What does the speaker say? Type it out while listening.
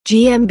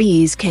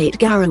GMB's Kate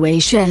Garraway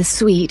shares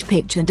sweet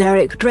picture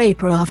Derek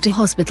Draper after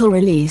hospital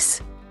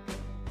release.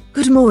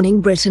 Good Morning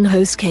Britain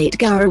host Kate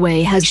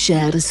Garraway has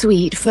shared a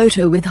sweet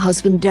photo with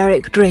husband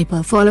Derek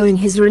Draper following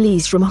his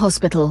release from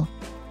hospital.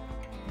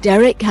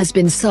 Derek has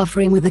been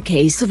suffering with a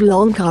case of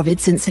long COVID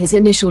since his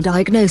initial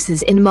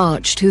diagnosis in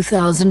March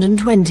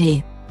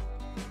 2020.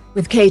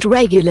 With Kate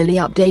regularly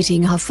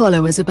updating her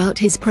followers about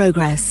his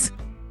progress.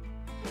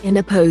 In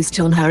a post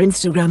on her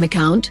Instagram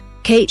account,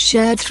 Kate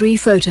shared 3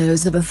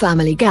 photos of a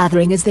family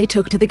gathering as they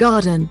took to the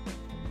garden,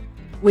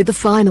 with the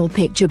final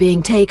picture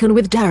being taken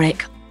with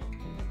Derek.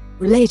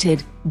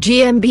 Related,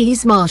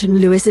 GMB's Martin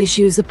Lewis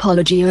issues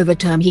apology over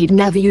term he'd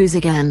never use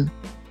again.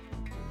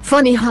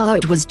 Funny how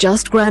it was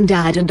just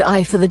Grandad and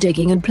I for the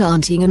digging and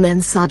planting, and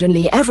then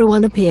suddenly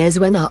everyone appears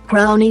when up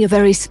crowning a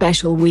very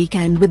special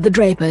weekend with the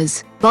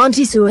Drapers.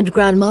 Auntie Sue and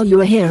Grandma,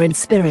 you are here in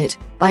spirit,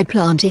 by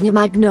planting a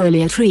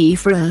magnolia tree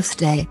for Earth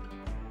Day.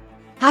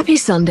 Happy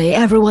Sunday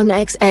everyone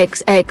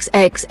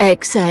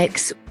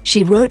XXXXXX,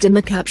 she wrote in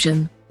the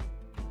caption.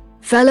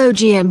 Fellow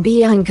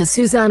GMB anchor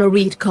Susanna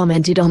Reid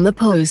commented on the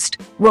post,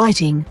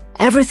 writing,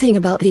 "Everything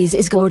about these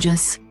is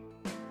gorgeous."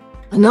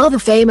 Another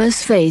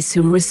famous face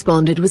who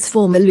responded was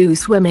former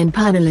Loose Women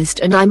panelist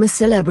and I'm a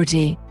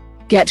Celebrity,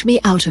 Get Me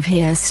Out of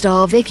Here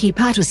star Vicky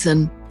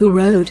Patterson, who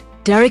wrote,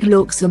 "Derek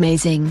looks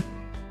amazing."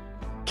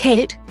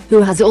 Kate,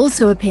 who has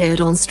also appeared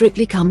on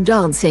Strictly Come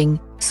Dancing,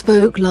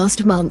 spoke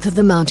last month of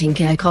the mounting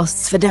care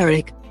costs for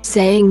Derek,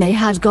 saying they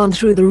had gone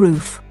through the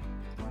roof.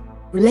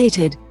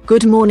 Related,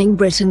 Good Morning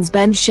Britain's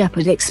Ben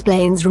Shepherd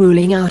explains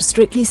ruling out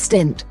Strictly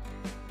stint.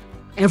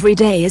 Every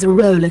day is a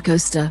roller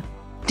coaster.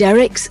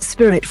 Derek's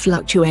spirit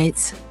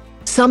fluctuates.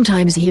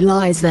 Sometimes he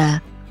lies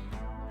there,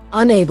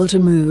 unable to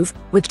move,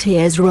 with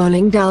tears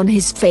rolling down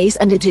his face,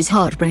 and it is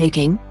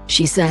heartbreaking,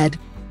 she said.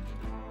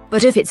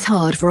 But if it's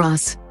hard for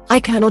us, I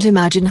cannot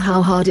imagine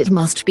how hard it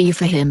must be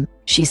for him,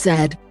 she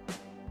said.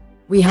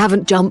 We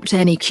haven't jumped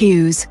any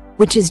queues,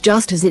 which is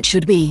just as it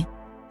should be.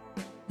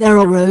 There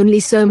are only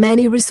so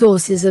many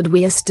resources and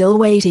we are still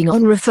waiting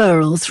on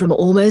referrals from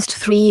almost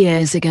 3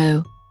 years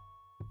ago.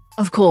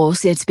 Of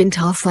course it's been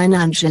tough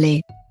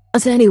financially,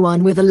 as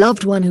anyone with a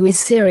loved one who is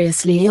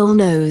seriously ill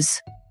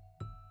knows.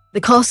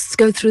 The costs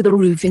go through the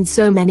roof in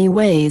so many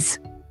ways.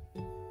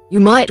 You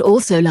might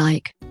also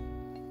like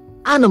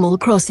Animal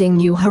Crossing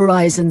New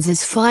Horizons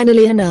is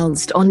finally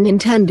announced on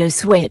Nintendo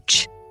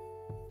Switch.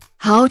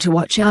 How to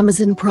watch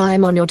Amazon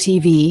Prime on your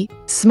TV,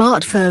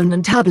 smartphone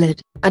and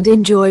tablet, and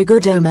enjoy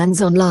Good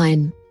Omens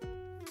online.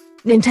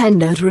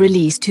 Nintendo to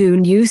release 2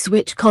 new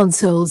Switch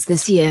consoles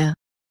this year.